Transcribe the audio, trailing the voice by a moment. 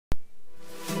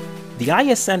The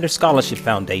I.S. Sanders Scholarship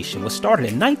Foundation was started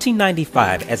in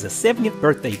 1995 as a 70th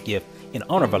birthday gift in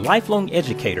honor of a lifelong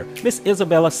educator, Miss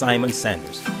Isabella Simon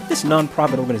Sanders. This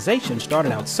nonprofit organization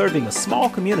started out serving a small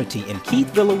community in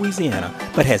Keithville, Louisiana,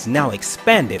 but has now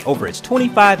expanded over its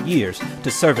 25 years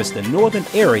to service the northern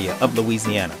area of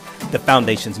Louisiana. The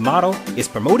foundation's motto is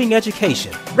promoting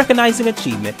education, recognizing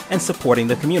achievement, and supporting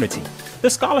the community. The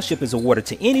scholarship is awarded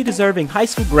to any deserving high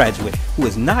school graduate who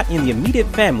is not in the immediate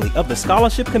family of the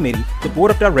scholarship committee, the board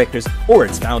of directors, or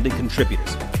its founding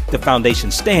contributors. The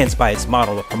foundation stands by its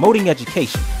model of promoting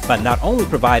education by not only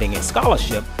providing a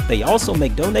scholarship, they also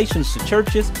make donations to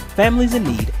churches, families in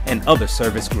need, and other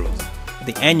service groups.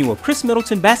 The annual Chris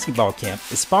Middleton basketball camp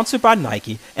is sponsored by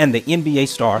Nike and the NBA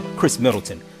star Chris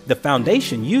Middleton. The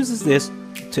foundation uses this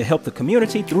to help the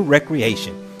community through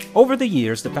recreation. Over the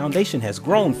years, the foundation has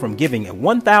grown from giving a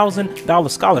 $1,000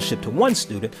 scholarship to one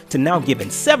student to now giving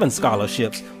 7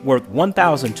 scholarships worth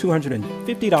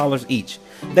 $1,250 each.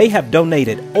 They have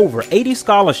donated over 80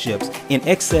 scholarships in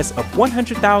excess of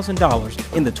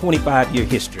 $100,000 in the 25-year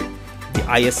history. The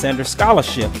I.S. Sanders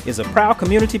Scholarship is a proud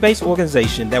community-based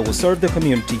organization that will serve the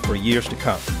community for years to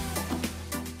come.